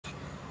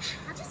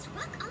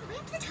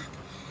up to the top.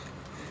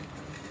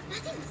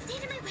 Nothing will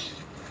stand in my way.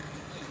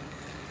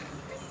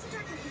 Why is it so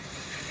dark over here?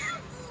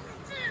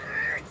 It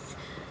hurts.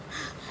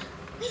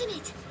 Wait a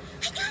minute.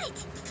 I got it.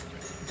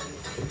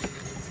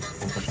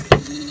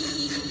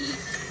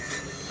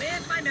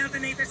 With my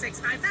Meltonator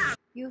 65000.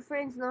 You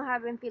friends know how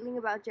I've been feeling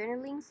about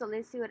journaling, so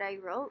let's see what I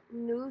wrote.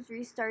 News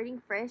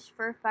restarting fresh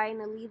for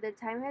finally. The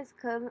time has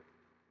come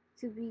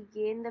to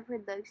begin the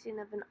production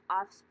of an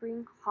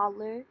offspring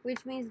holler,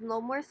 which means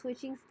no more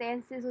switching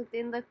stances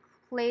within the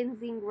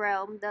cleansing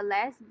realm. The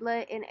last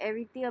blood and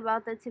everything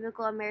about the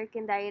typical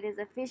American diet is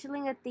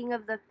officially a thing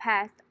of the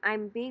past.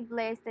 I'm big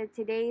blessed that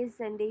today is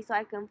Sunday so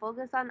I can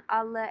focus on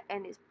Allah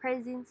and His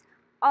presence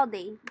all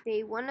day.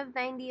 Day 1 of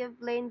 90 of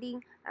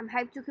blending. I'm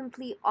hyped to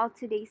complete all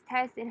today's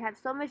tasks and have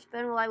so much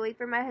fun while I wait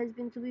for my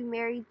husband to be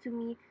married to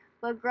me.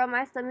 But girl,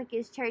 my stomach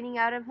is churning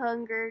out of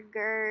hunger.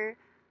 Grr.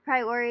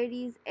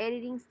 Priorities: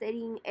 editing,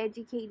 studying,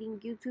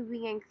 educating,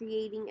 YouTubing, and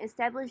creating,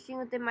 establishing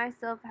within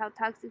myself how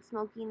toxic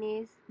smoking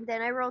is.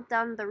 Then I wrote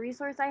down the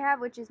resource I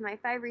have, which is my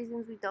 5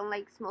 reasons we don't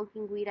like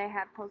smoking weed. I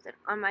have posted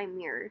on my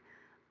mirror.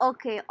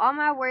 Okay, all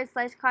my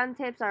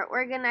words/concepts are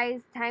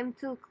organized. Time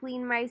to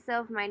clean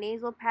myself, my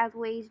nasal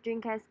pathways,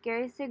 drink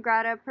𝐎𝐂𝐈𝐒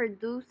Sagrada,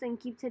 produce and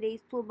keep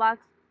today's toolbox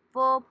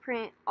full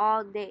print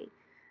all day.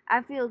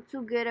 I feel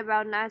too good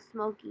about not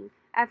smoking.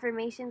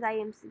 Affirmations: I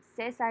am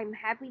success, I am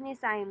happiness,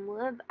 I am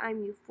love, I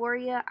am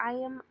euphoria, I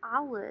am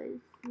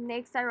Allah's.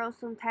 Next, I wrote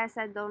some tasks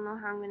I don't know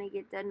how I'm going to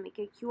get done. Make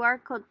a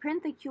QR code,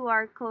 print the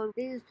QR code.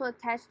 This is to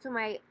attach to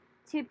my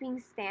tipping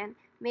stand.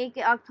 Make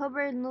an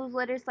October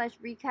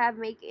newsletter/recap,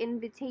 make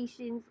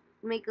invitations,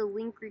 make a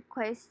link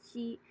request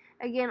sheet.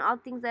 Again, all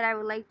things that I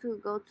would like to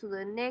go to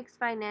the next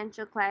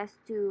financial class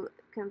to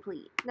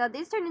complete. Now,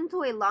 this turned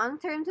into a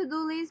long-term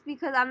to-do list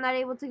because I'm not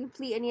able to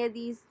complete any of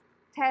these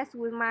tasks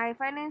with my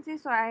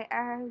finances, so I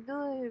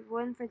do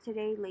one for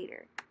today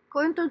later.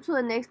 Going through to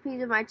the next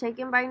page of my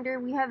check-in binder,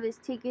 we have this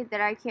ticket that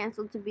I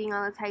canceled to being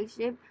on a tight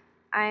ship.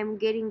 I'm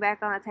getting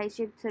back on a tight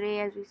ship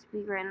today as we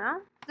speak right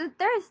now. The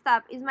third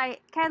stop is my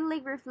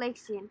Catholic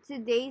reflection.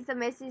 Today's the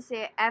message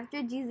said,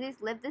 after Jesus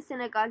left the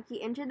synagogue,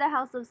 he entered the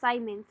house of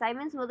Simon.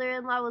 Simon's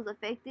mother-in-law was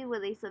affected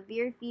with a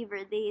severe fever.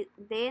 They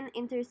then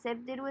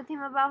intercepted with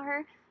him about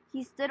her.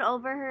 He stood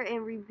over her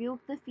and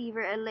rebuked the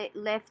fever and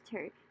left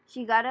her.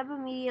 She got up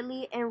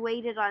immediately and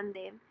waited on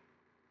them.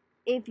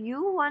 If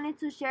you wanted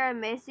to share a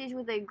message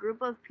with a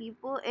group of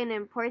people, an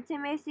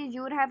important message,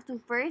 you would have to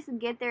first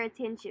get their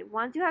attention.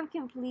 Once you have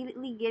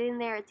completely gotten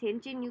their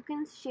attention, you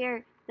can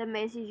share the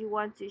message you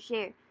want to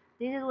share.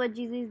 This is what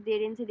Jesus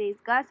did in today's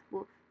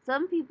gospel.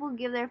 Some people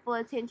give their full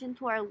attention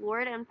to our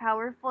Lord and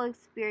powerful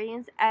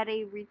experience at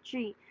a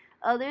retreat.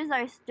 Others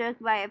are struck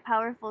by a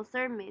powerful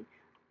sermon.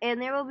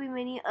 And there will be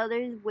many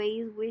other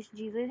ways which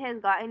Jesus has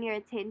gotten your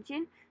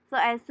attention, so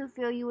as to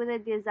fill you with a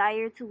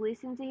desire to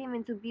listen to him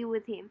and to be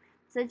with him.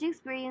 Such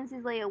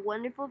experiences lay a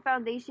wonderful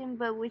foundation,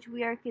 but which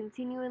we are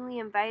continually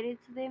invited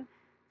to them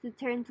to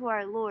turn to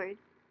our Lord,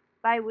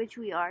 by which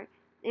we are.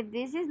 If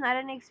this is not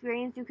an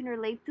experience you can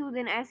relate to,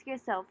 then ask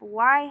yourself,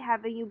 why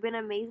haven't you been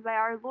amazed by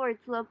our Lord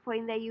to the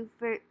point that you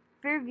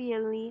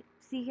fervently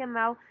seek him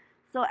out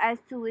so as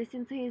to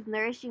listen to his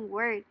nourishing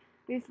word?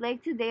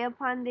 Reflect today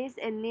upon this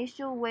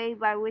initial way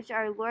by which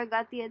our Lord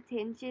got the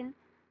attention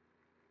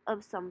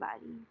of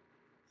somebody.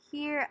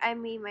 Here I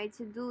made my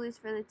to-do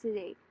list for the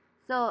today.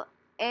 So,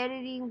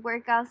 editing,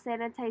 workout,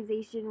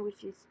 sanitization,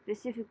 which is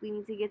specifically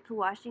need to get to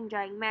washing,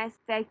 drying masks,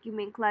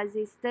 vacuuming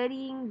closets,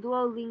 studying,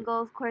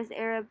 Duolingo,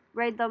 Coursera,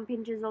 write down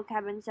Pinterest,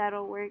 vocab, and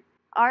shadow work,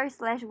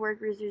 r/work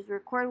research,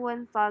 record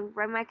one song,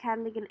 write my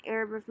Catholic and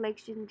Arab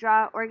reflection,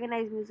 draw,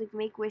 organize music,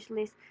 make wish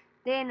list,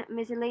 then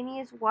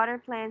miscellaneous, water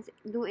plants,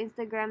 do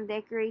Instagram,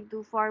 decorate,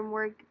 do farm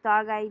work,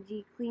 dog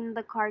IG, clean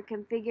the car,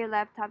 configure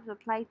laptops,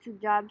 apply to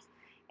jobs.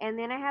 And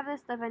then I have the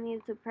stuff I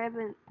needed to prep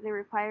and the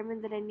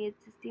requirement that I needed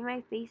to steam my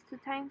face 2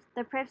 times.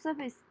 The prep stuff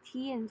is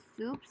tea and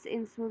soups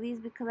and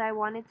smoothies because I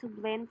wanted to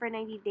blend for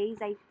 90 days.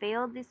 I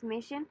failed this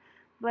mission,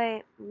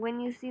 but when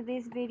you see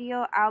this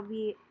video, I'll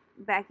be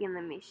back in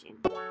the mission.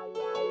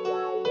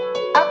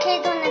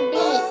 Okay, gonna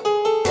be.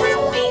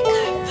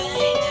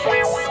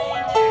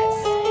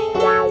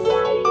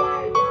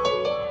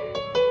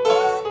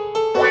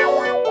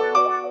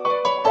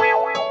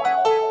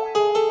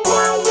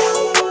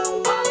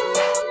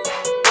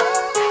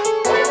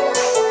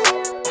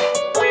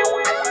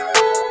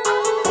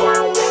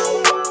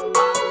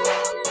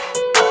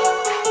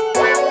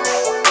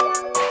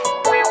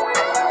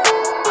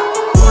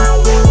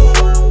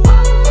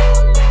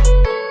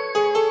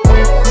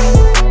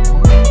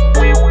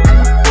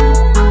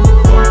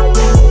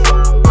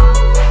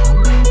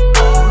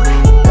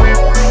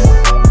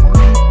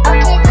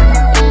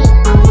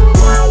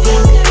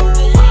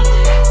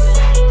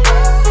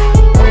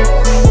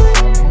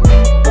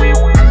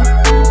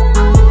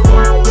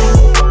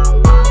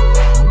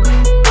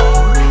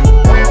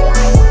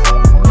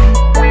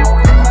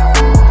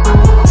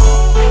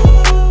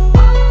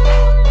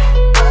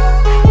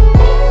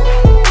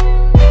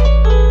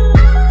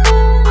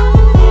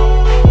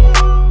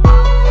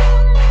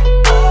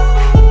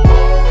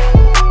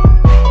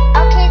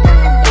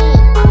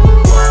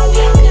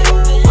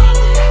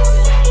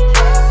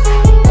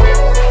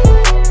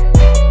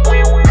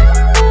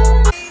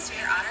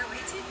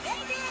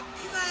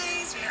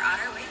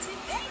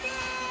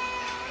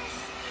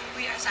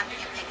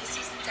 stopping at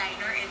Pegasus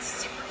Diner.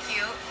 It's super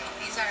cute.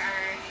 These are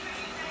our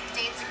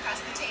dates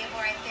across the table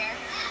right there.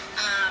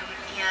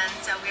 And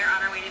so we're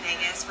on our way to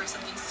Vegas for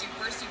something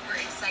super, super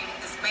exciting.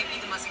 This might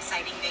be the most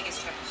exciting Vegas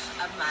trip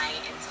of my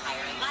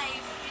entire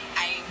life.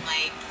 I'm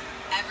like,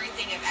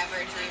 everything I've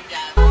ever dreamed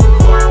of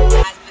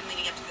has been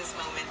leading up to this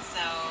moment. So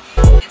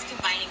it's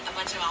combining a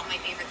bunch of all my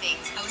favorite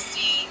things.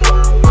 Hosting,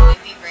 my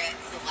favorite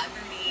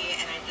celebrity,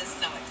 and I'm just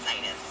so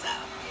excited. So,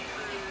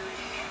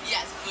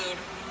 yes, food.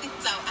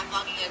 So I'm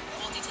vlogging a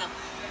full detail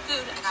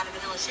food. I got a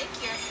vanilla shake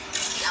here.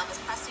 The Elvis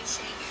Presley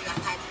shake. You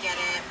guys had to get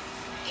it.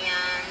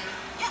 And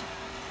yeah.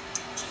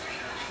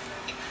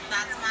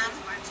 Thoughts, Mom?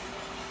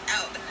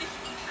 Oh.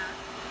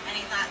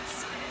 Any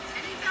thoughts?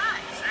 Any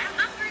thoughts? I'm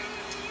hungry.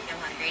 I'm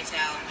hungry too.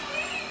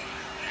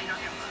 I don't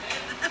have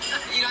bugs.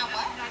 You don't have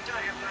what? I don't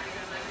have bugs.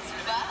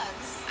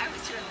 Bugs? I was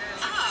doing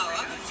this.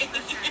 Oh, okay.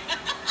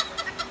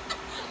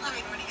 Let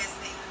me, what do you guys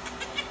think?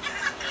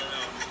 I don't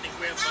know. I think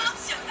we have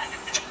bugs.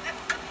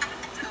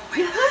 Oh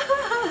my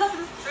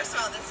god. First of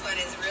all, this one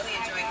is really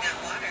enjoying that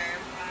water.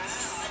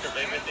 It's the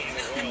favorite thing in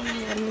the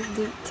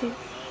world.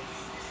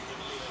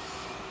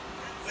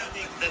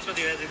 That's what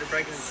you had in the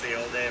pregnancy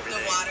all day, every day.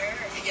 The water?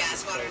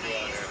 Yes, water Cold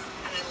nice. water.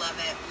 And I love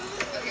it.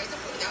 Oh, here's the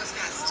food. That was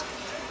fast.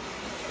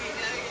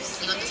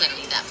 As long as I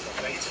don't eat that.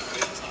 Okay.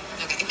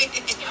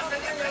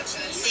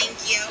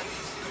 Thank you.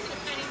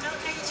 Any milk,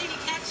 macaroni,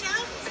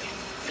 ketchup?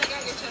 I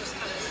got your toast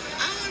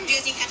coming. Do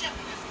you see ketchup?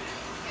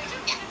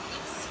 Yeah.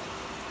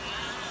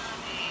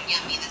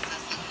 Yummy. This does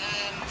look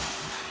good.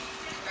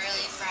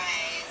 Curly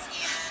fries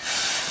and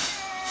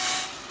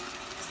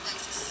this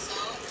looks so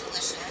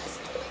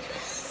delicious. Oh my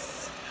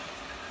goodness.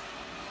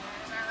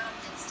 There's our little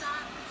pit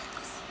stop.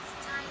 This is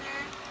diner.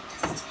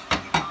 Just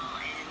taking it all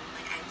in.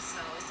 Like, I'm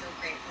so, so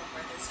grateful for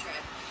this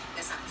trip,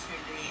 this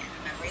opportunity, and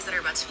the memories that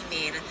are about to be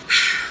made.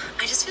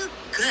 I just feel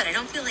good. I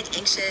don't feel like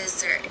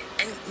anxious or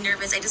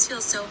nervous. I just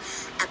feel so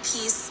at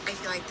peace. I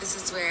feel like this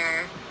is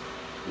where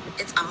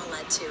it's all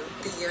led to.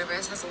 The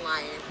universe has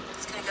aligned.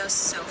 It's gonna go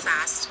so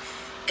fast.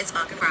 It's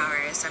walking for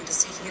hours. So I'm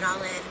just taking it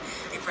all in.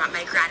 I brought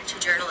my gratitude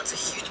journal. It's a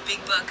huge,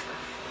 big book.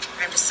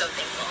 I'm just so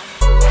thankful.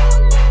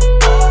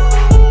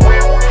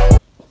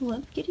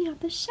 Love getting out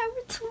the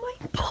shower to my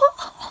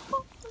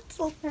ball. It's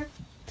so perfect.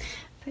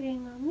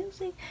 Putting on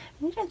music.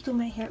 I need to do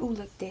my hair. Oh,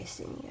 look,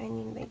 Destiny. I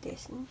need my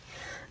Destiny.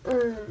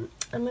 I'm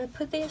gonna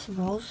put this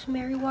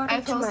rosemary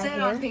water to my hair. I posted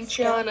on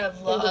Patreon a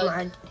vlog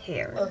my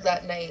hair. of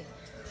that night.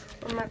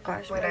 Oh my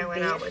gosh, when I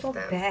went out with so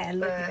them. bad.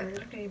 Look But at her.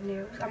 Look at her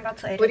nails. I'm about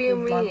to edit what do you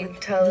the vlog mean? with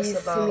Tell us these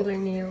about. similar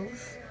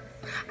nails.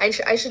 I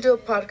should do a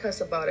podcast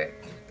about it.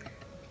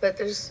 But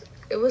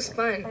it was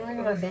fun. I'm It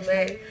gonna was bet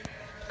lit.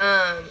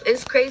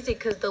 It's crazy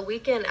because the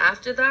weekend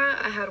after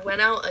that I had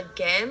went out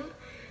again.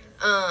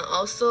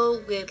 Also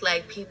with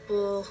like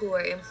people who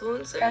are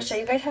influencers. Gosh,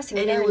 you guys have seen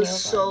and their it was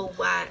nails so on.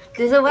 whack.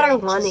 This is what I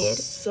Like, wanted.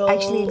 so,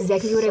 Actually,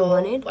 exactly what I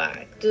wanted.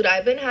 Whack. Dude,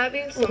 I've been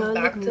having some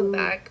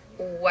back-to-back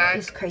whack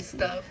It's crazy.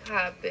 stuff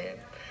happen.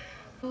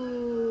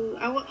 Ooh,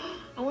 I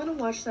want to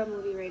watch that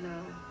movie right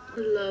now. I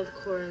love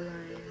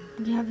Coraline.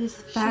 You have this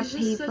fat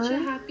She's just paper. such a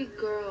happy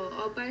girl,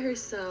 all by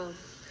herself.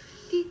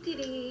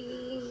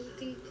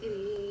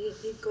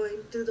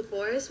 Going through the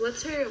forest.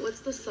 What's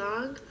the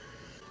song?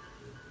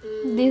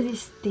 This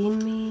is Thin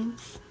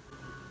Mints.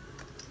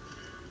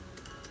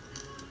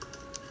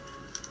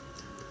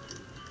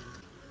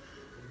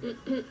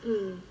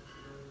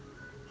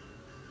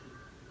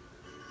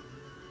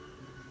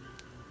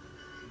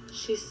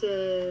 She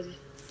said,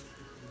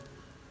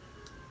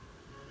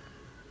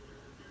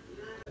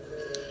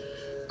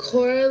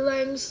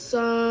 Coraline's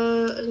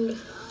song,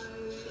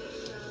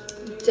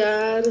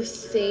 Dad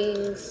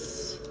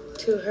sings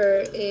to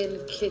her in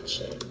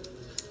kitchen.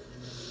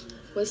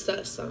 What's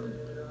that song?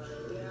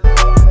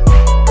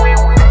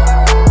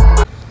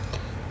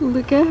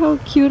 Look at how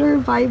cute our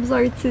vibes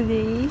are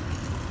today.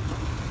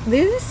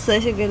 This is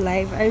such a good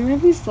life. I'm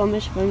having so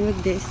much fun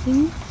with this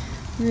thing.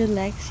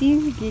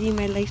 Relaxing, getting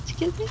my life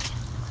together.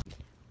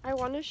 I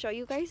want to show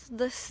you guys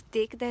the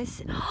stick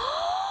that's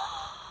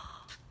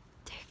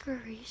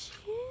decoration.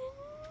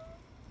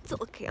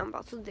 Okay, I'm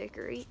about to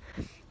decorate.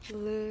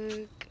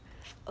 Look.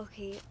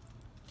 Okay.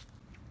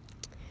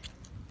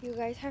 You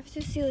guys have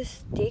to see the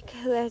stick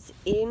that's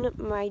in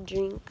my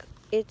drink.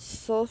 It's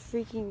so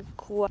freaking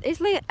cool.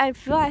 It's like I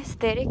feel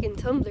aesthetic and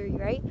Tumblr,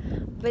 right?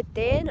 But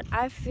then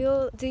I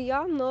feel, do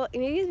y'all know,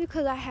 maybe it's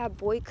because I have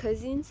boy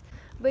cousins,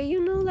 but you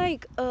know,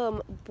 like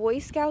Boy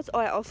Scouts. Oh,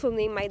 I also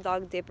named my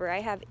dog Dipper. I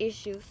have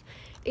issues.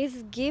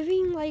 It's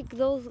giving like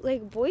those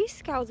like Boy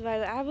Scouts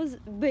vibes.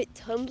 But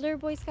Tumblr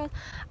Boy Scouts.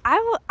 I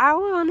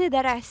wanted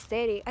that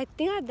aesthetic. I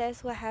think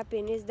that's what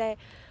happened, is that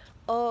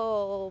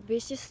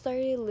bitches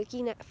started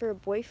looking for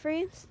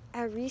boyfriends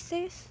at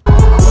recess.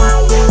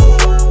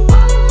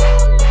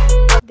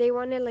 They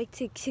wanted like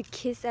to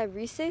kiss at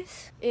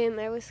recess,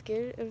 and I was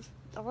scared of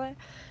all that.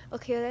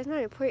 Okay, that's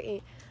not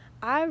important.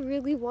 I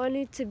really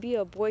wanted to be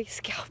a Boy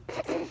Scout.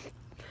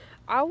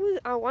 I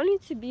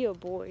wanted to be a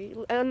boy.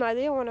 And I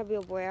didn't want to be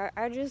a boy.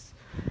 I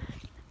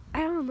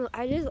don't know.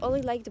 I just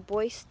only liked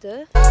boy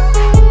stuff.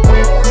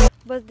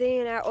 But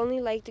then I only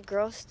liked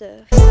girl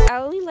stuff. I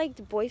only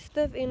liked boy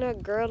stuff in a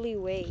girly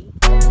way,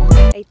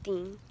 I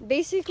think.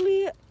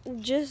 Basically,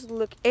 just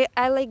look.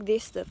 I like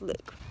this stuff.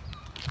 Look.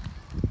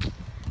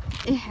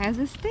 It has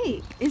a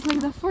stake. It's like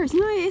the forest.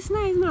 No, it's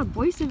not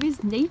boy stuff.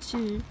 It's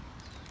nature.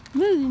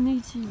 Mother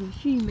Nature is a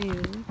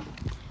female.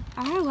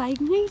 I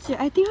like nature.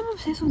 I think I'm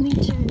obsessed with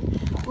nature.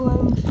 Well,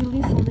 I'm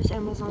feeling so much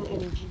Amazon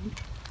energy.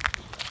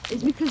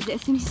 It's because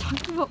Destiny's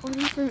talking about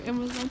ordering from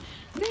Amazon.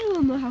 They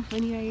don't know how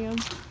funny I am.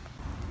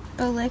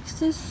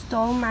 Alexa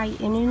stole my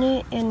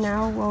internet and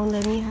now won't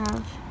let me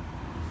have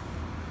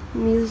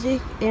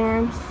music, and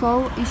I'm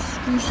so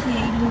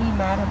excruciatingly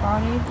mad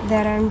about it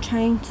that I'm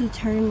trying to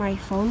turn my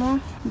phone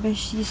off, but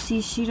she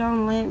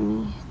don't let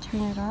me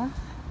turn it off.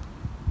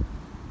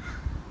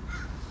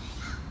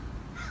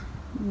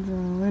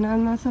 Bro, and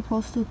I'm not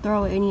supposed to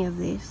throw any of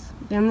this.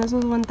 Damn, this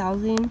was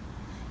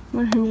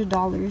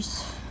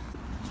 $1,100.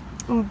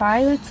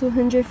 Buy the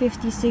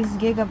 256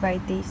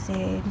 gigabyte, they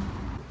said.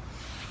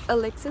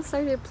 Alexa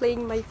started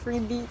playing my free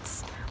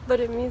beats, but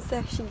it means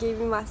that she gave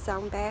me my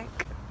sound back.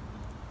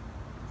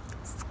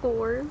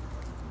 Score.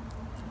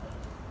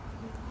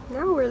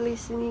 Now we're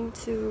listening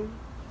to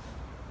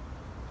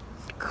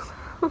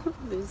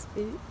this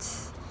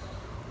bitch.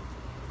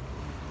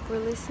 We're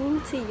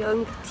listening to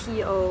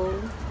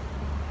𝐓𝐇𝐈𝐒.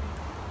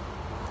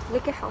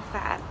 Look at how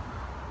fat.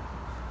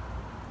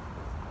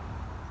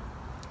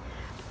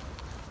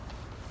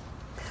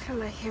 Look at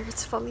my hair,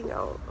 it's falling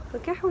out.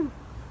 Look at how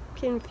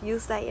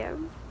confused I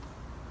am.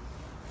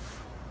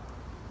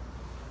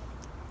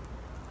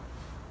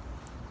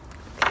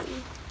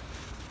 Okay.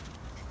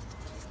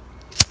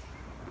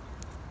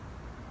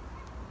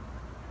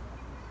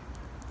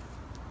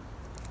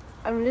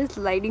 I'm just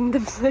lighting the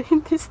blood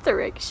in this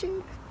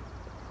direction.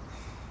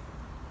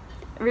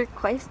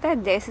 Request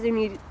that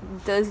Destiny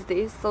does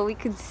this so we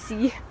could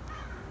see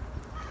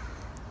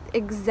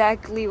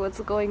exactly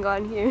what's going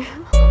on here.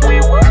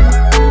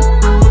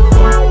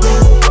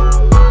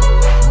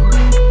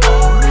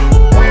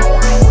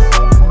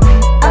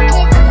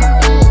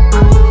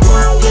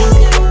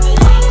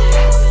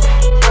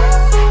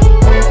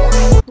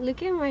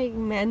 Look at my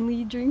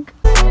manly drink.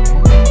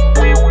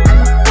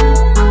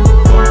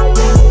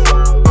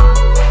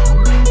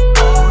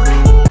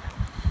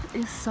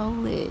 It's so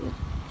lit.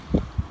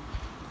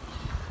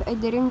 I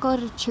didn't go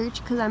to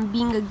church because I'm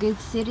being a good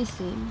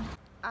citizen.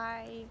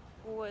 I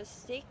was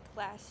sick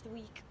last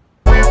week.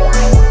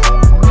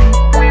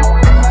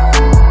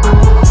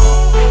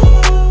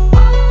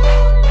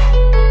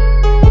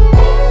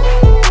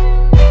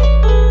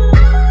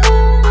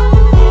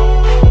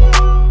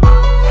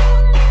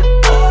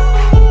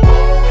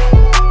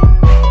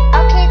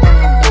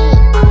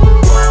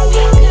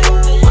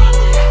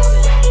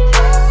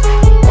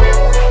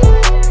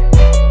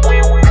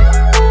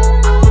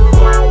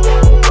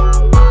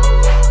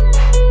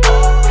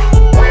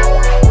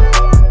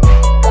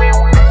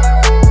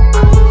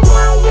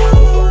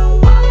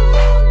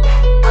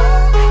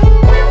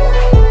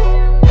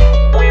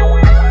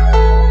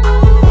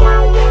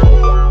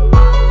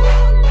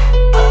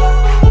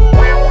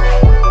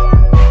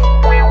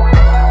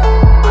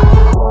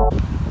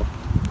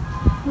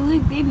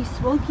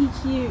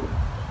 Cute.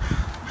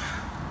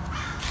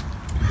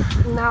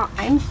 Now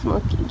I'm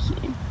smoking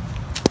here.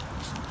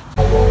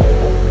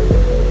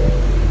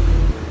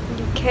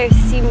 You can't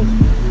see me,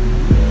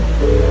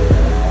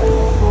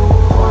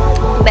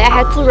 but I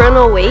had to run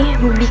away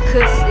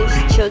because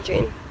there's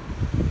children.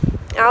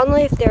 I don't know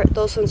if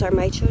those ones are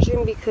my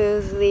children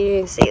because they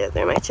didn't say that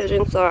they're my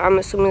children, so I'm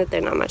assuming that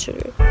they're not my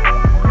children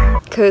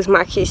because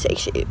my kids say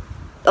shit,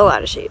 a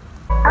lot of shit.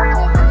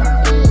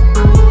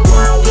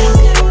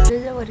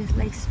 This is what it's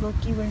like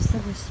smoky where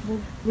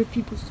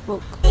people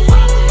smoke.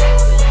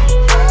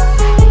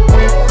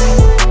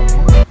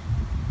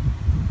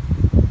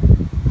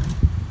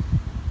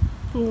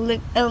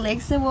 Look,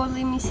 Alexa won't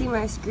let me see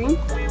my screen.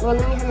 Won't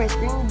let me have my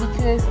screen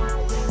because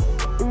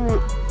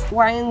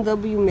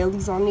YNW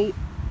Melly's on it.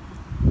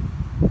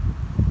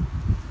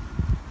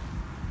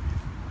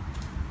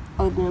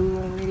 Oh, damn,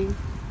 already.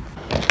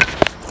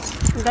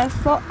 That's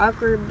so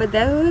awkward, but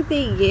that's what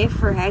they get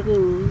for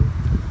hacking me.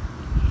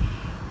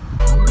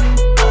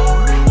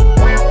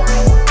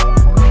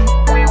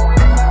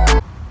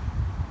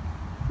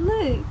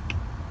 Look,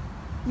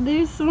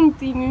 there's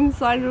something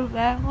inside of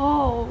that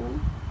hole.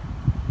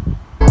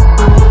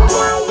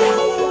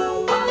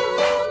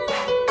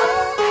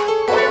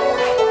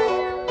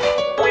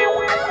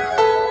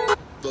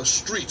 The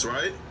streets,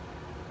 right?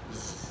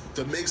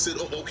 That makes it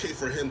okay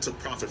for him to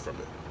profit from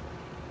it.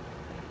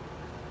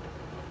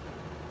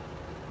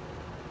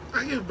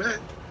 I give back.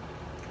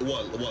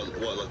 What? Like,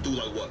 do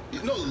like what?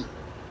 No,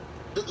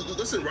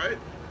 listen, right?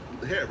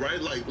 Here,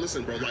 right? Like,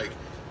 listen, bro, like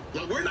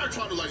we're not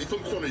trying to like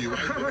flip corner you,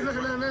 right? No.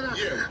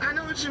 Yeah. I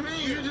know what you mean.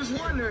 Yeah. You just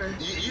wondering.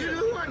 Yeah. You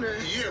just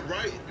wondering. Yeah,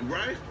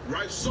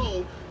 right.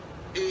 So,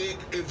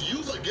 if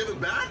you like giving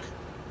back,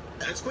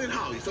 explain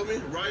how. You feel me?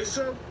 Right.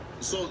 So,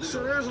 So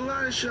there's a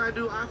lot of shit I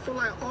do. I feel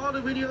like all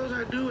the videos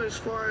I do, as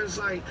far as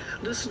like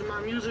listen to my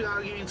music,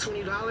 I'll give you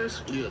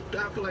 $20. Yeah.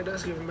 I feel like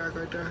that's giving back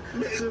right there.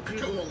 Man,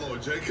 come on,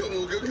 Lord Jay. Come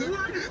on,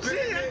 What?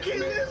 See, I can't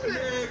listen.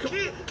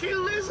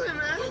 Can't listen,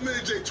 man. Oh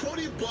man, Jay,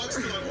 $20 to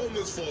like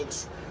homeless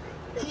folks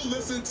who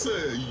listen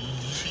to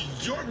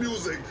your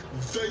music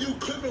that you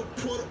couldn't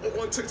put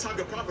on TikTok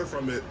and profit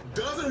from it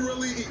doesn't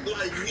really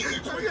like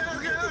equate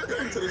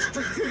back to the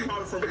street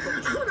profit from it.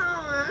 Hold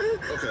on, man.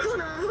 Okay.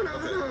 Hold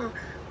on.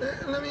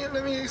 Let me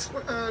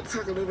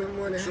talk a little bit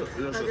more. Then.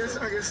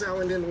 I guess that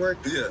one didn't work.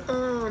 Yeah.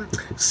 I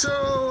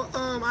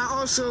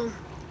also.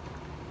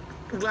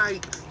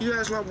 Like, you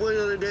asked my boy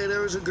the other day,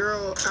 there was a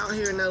girl out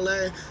here in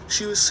LA.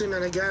 She was sitting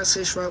at a gas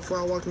station right before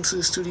I walked into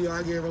the studio.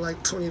 I gave her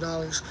like $20.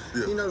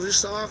 Yeah. You know,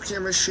 just the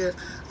off-camera shit.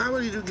 I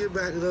really do give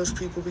back to those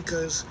people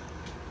because,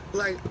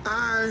 like,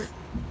 I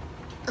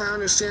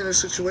understand their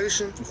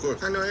situation. Of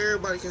course. I know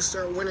everybody can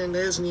start winning.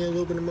 They just need a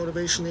little bit of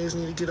motivation. They just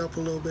need to get up a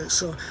little bit.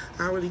 So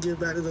I really give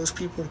back to those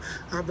people.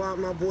 I bought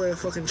my boy a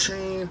fucking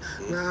chain.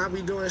 Now I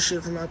be doing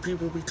shit for my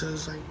people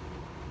because, like,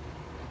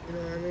 you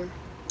know what I mean?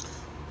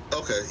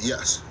 Okay,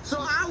 yes.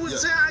 So I would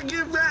say I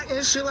give back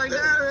and shit like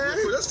that, man.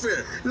 That's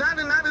fair. Not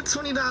the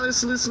 $20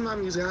 to listen to my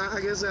music. I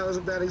guess that was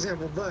a bad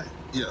example, but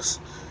yes.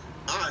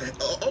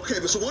 Okay,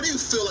 but so what do you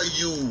feel like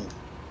you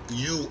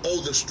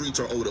owe the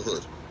streets or owe the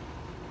hood?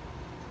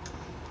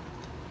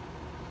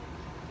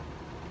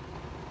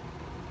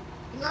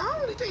 no, I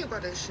don't really think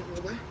about that shit, my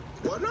boy.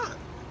 Why not?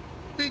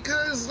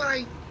 Because,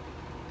 like,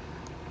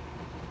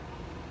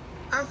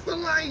 I feel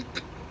like,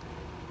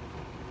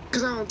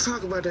 because I don't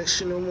talk about that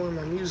shit no more in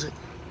my music.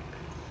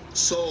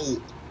 So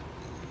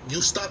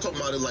you stopped talking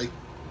about it like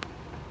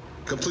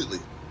completely.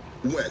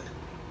 When?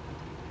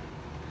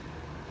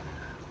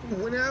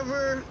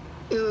 Whenever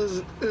it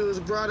was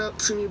brought up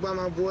to me by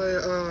my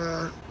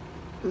boy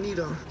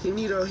Nito.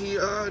 He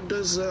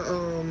does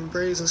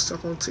braids and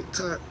stuff on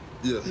TikTok.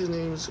 Yeah. His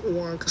name's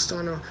Juan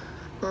Castano.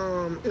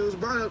 It was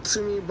brought up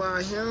to me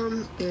by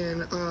him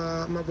and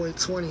my boy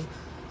 20,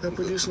 a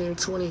producer named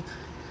 20.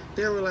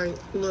 They were like,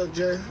 look,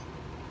 Jay,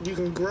 you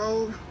can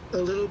grow a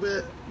little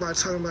bit by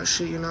talking about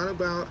shit you're not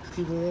about.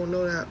 People won't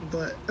know that,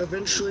 but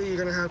eventually you're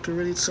gonna have to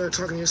really start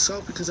talking to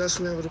yourself because that's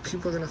whenever the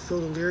people are gonna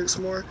feel the lyrics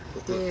more.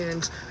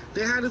 And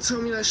they had to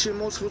tell me that shit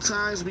multiple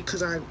times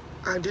because I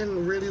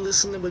didn't really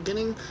listen in the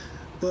beginning,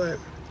 but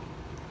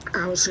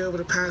I would say over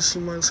the past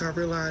few months I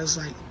realized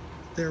like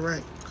they're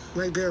right.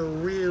 Like they're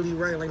really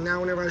right. Like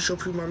now whenever I show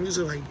people my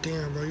music, like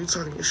damn bro, you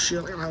talking this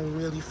shit. Like I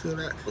really feel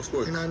that. Of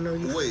course. And I know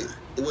you.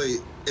 Wait,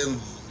 and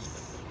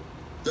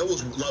that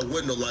was like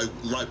when the like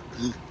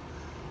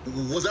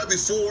was that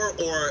before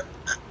or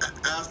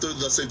after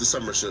the say the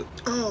summer shit?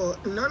 Oh,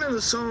 none of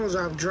the songs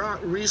I've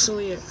dropped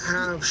recently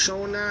have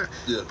shown that.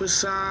 Yeah.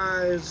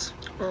 Besides,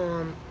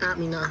 At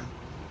Me Now.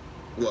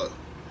 What?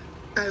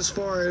 As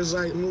far as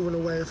like moving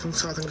away from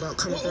talking about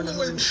coming from the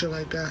hood and shit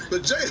like that.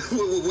 But Jay,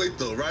 wait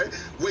though, right?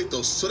 Wait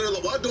though. So then,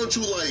 like, why don't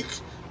you like?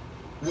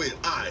 Wait,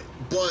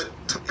 but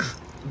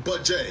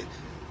Jay.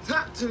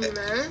 Talk to me,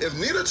 man. If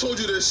Nina told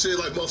you this shit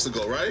like months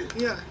ago, right?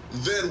 Yeah.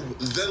 Then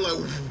like,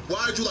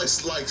 why'd you like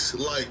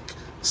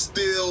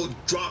still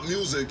drop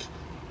music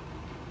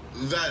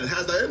that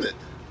has that in it?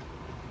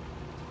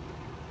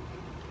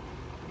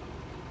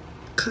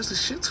 Cause the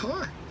shit's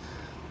hard.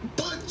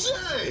 But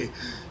Jay,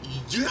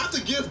 you have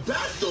to give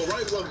back though,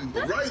 right?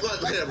 Right?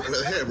 Like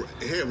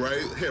here,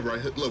 right?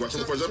 Look, right.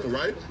 So for example,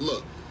 right?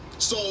 Look.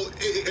 So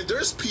if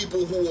there's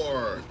people who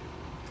are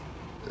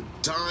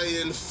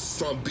dying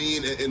from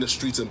being in the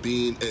streets and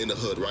being in the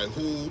hood, right?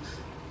 Who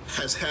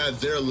has had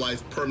their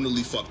life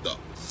permanently fucked up.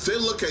 They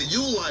look at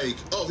you like,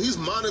 oh, he's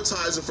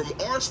monetizing from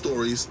our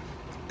stories,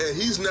 and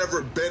he's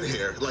never been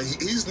here. Like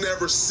he's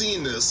never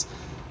seen this.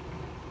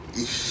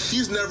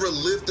 He's never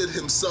lived it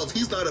himself.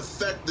 He's not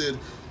affected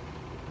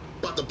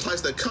by the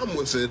price that come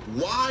with it.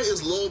 Why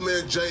is Lil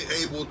Man Jay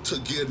able to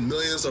get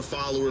millions of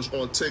followers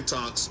on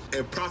TikToks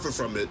and profit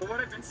from it?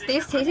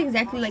 This tastes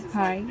exactly like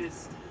pie.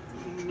 This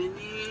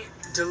mini,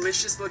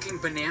 delicious-looking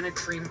banana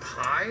cream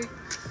pie.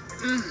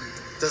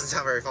 Doesn't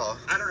sound very fall.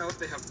 I don't know if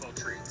they have fall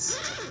treats.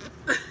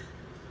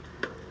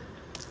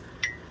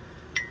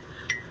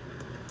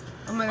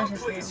 Oh my gosh, oh,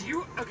 please,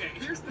 okay,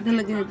 here's the then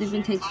look thing at the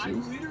different I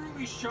textures.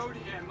 literally showed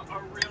him a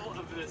reel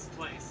of this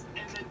place,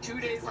 and then 2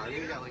 days Why are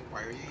later... you yelling?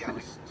 Why are you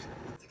yelling? To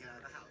get out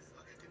of the house.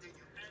 Okay,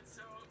 continue. And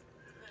so,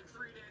 then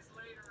 3 days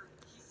later,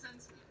 he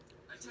sends me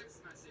a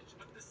text message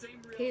of the same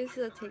reel. Can you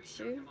see the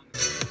texture?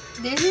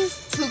 This is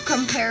too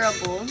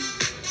comparable.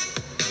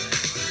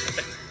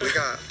 We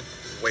got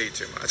way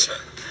too much.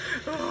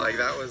 Like,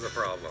 that was a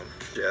problem.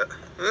 Yeah.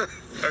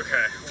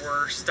 Okay,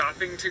 we're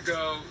stopping to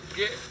go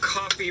get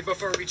coffee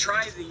before we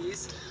try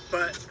these,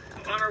 but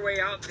on our way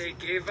out, they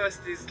gave us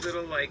these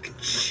little, like,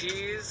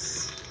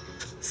 cheese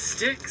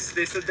sticks.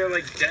 They said they're,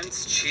 like,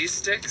 dense cheese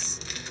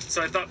sticks.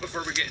 So I thought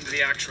before we get into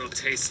the actual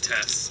taste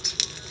test,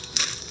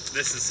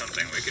 this is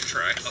something we could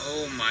try.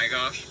 Oh my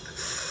gosh.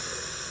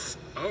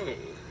 Oh,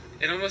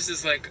 it almost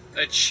is like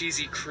a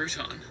cheesy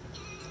crouton.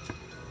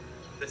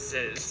 This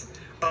is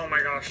Oh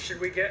my gosh,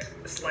 should we get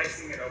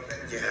slicing it open?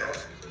 Yeah.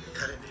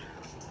 Cut it.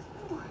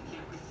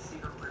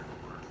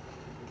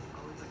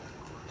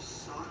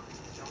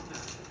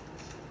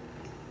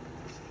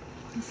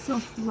 It's so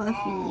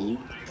fluffy.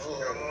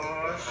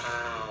 Oh,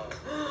 wow.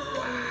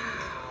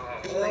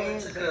 Oh,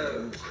 it's like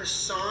a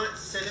croissant,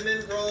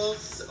 cinnamon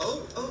rolls.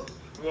 Oh.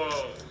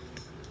 Whoa.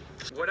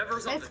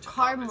 Whatever's on the It's top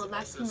caramel, is not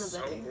also peanut so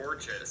butter.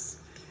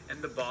 gorgeous.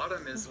 And the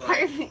bottom is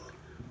like, Perfect.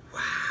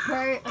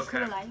 wow.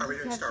 Okay. Are we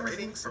doing star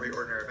ratings? Are we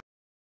ordinary?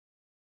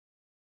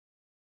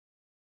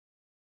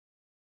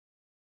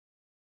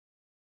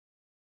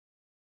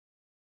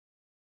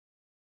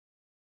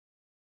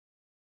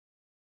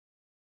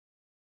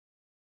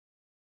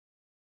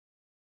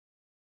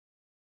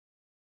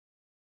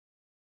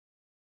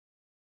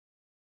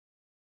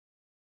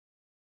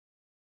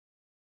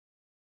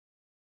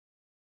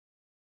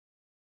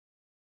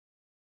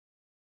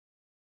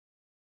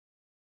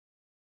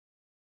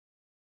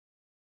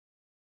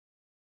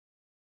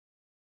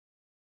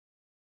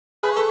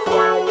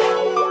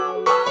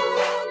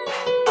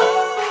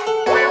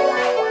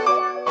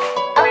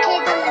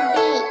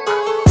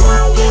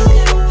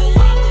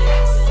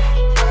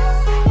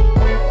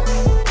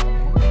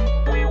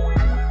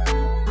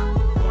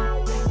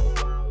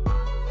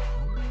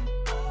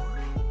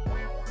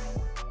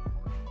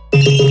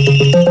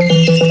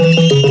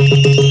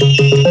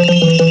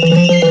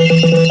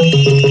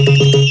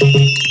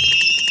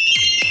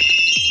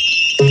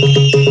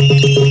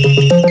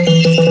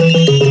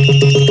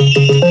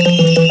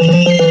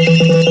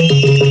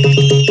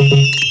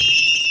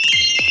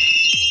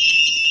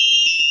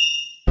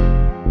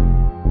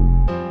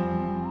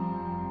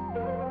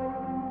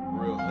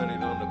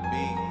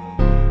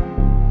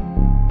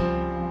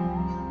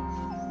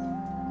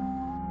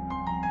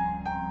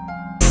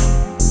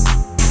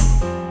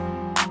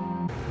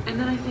 And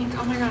then I think,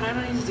 oh my god, I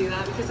don't need to do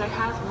that because I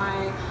have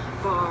my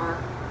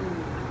bar.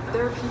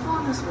 There are people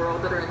in this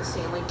world that are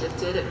insanely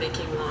gifted at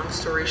making long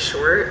stories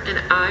short, and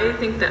I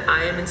think that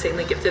I am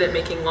insanely gifted at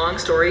making long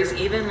stories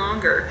even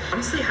longer.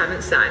 Honestly, I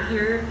haven't sat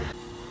here.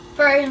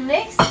 For our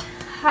next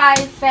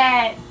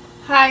high-fat,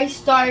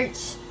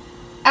 high-starch,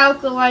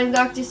 alkaline,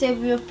 Dr.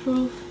 Sebi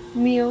approved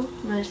meal,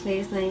 no, it's not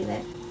even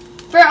that.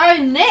 For our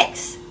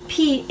next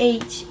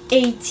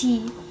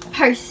PHAT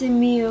person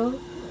meal,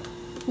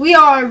 we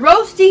are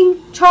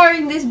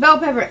charring this bell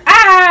pepper.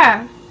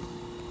 Ah!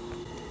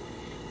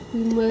 We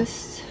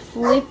must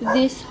flip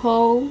this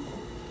whole.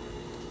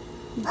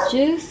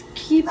 Just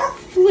keep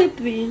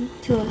flipping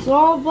till it's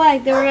all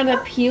black. Then we're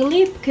gonna peel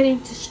it, cut it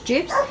into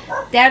strips.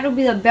 That'll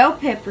be the bell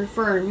pepper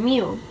for our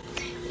meal.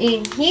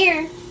 And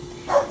here,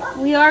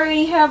 we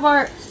already have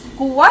our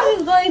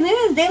squash going.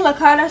 This is de la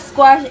cara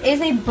squash.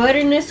 It's a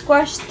butternut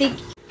squash,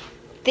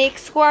 thick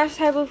squash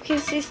type of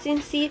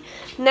consistency.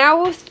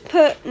 Now we'll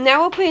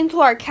put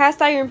into our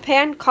cast iron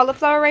pan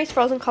cauliflower rice,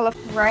 frozen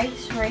cauliflower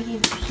rice right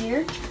in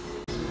here.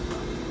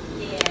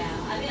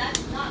 Yeah, I mean,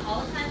 not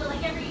all the time, but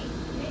like maybe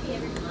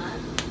every month.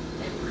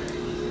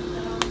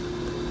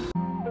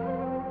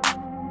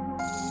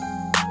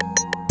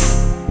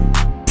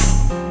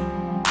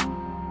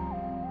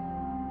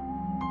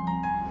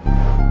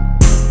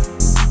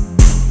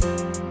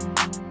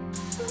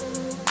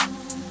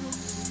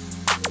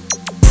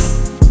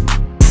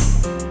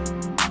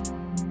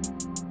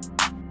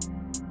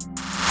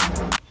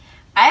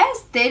 I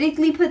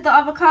aesthetically put the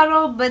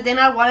avocado, but then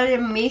I wanted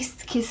it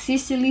mixed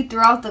consistently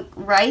throughout the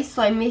rice,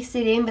 so I mixed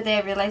it in, but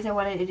then I realized I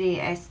wanted it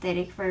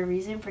aesthetic for a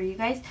reason for you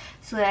guys,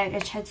 so that I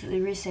tried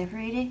to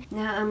separate it.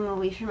 Now I'm gonna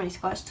wait for my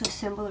squash to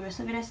assemble the rest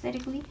of it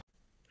aesthetically.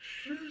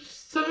 She's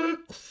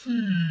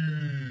sexy.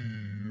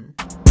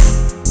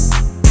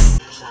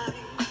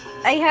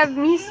 I have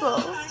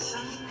miso,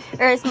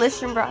 or it's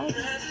mushroom broth.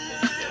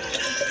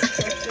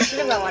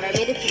 I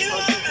made it too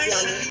salty, to be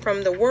honest.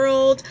 From the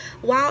world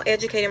while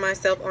educating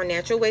myself on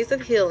natural ways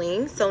of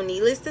healing. So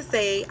needless to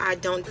say, I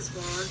don't this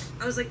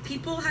vlog. I was like,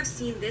 people have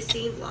seen this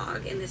same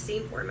vlog in the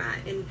same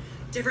format in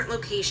different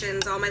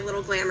locations, all my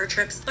little glamour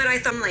trips, but I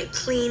thought like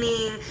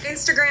cleaning,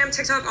 Instagram,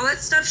 TikTok, all that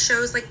stuff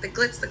shows like the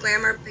glitz, the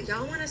glamour, but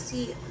y'all want to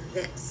see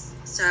this.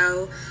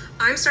 So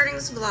I'm starting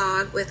this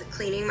vlog with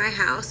cleaning my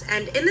house,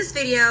 and in this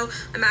video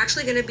I'm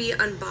actually going to be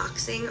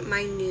unboxing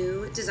my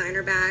new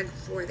designer bag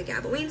for the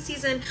Halloween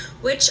season,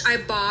 which I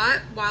bought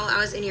while I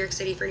was in New York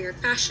City for New York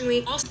Fashion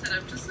Week. Also,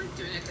 I'm just like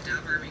doing a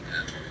cadaver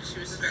makeup. She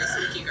was just very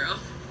sneaky girl.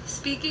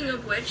 Speaking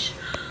of which,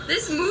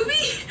 this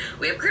movie,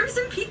 we have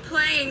Crimson Peak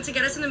playing to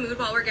get us in the mood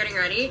while we're getting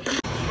ready.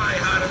 My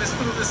harvest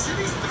through the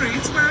city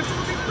streets where it's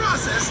will be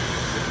processed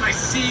with my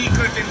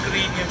secret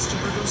ingredients to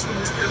produce the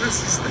most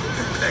irresistible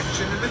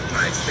confection in the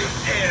tri-state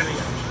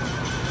area.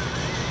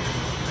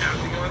 Now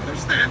do you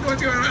understand what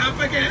you're up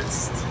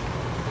against?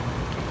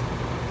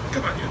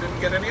 Come on, you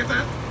didn't get any of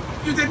that?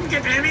 You didn't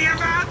get any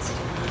of that?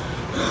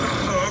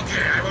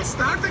 Okay, I will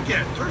start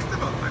again. First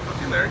of all, my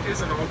popularity is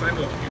an all-time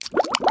low. You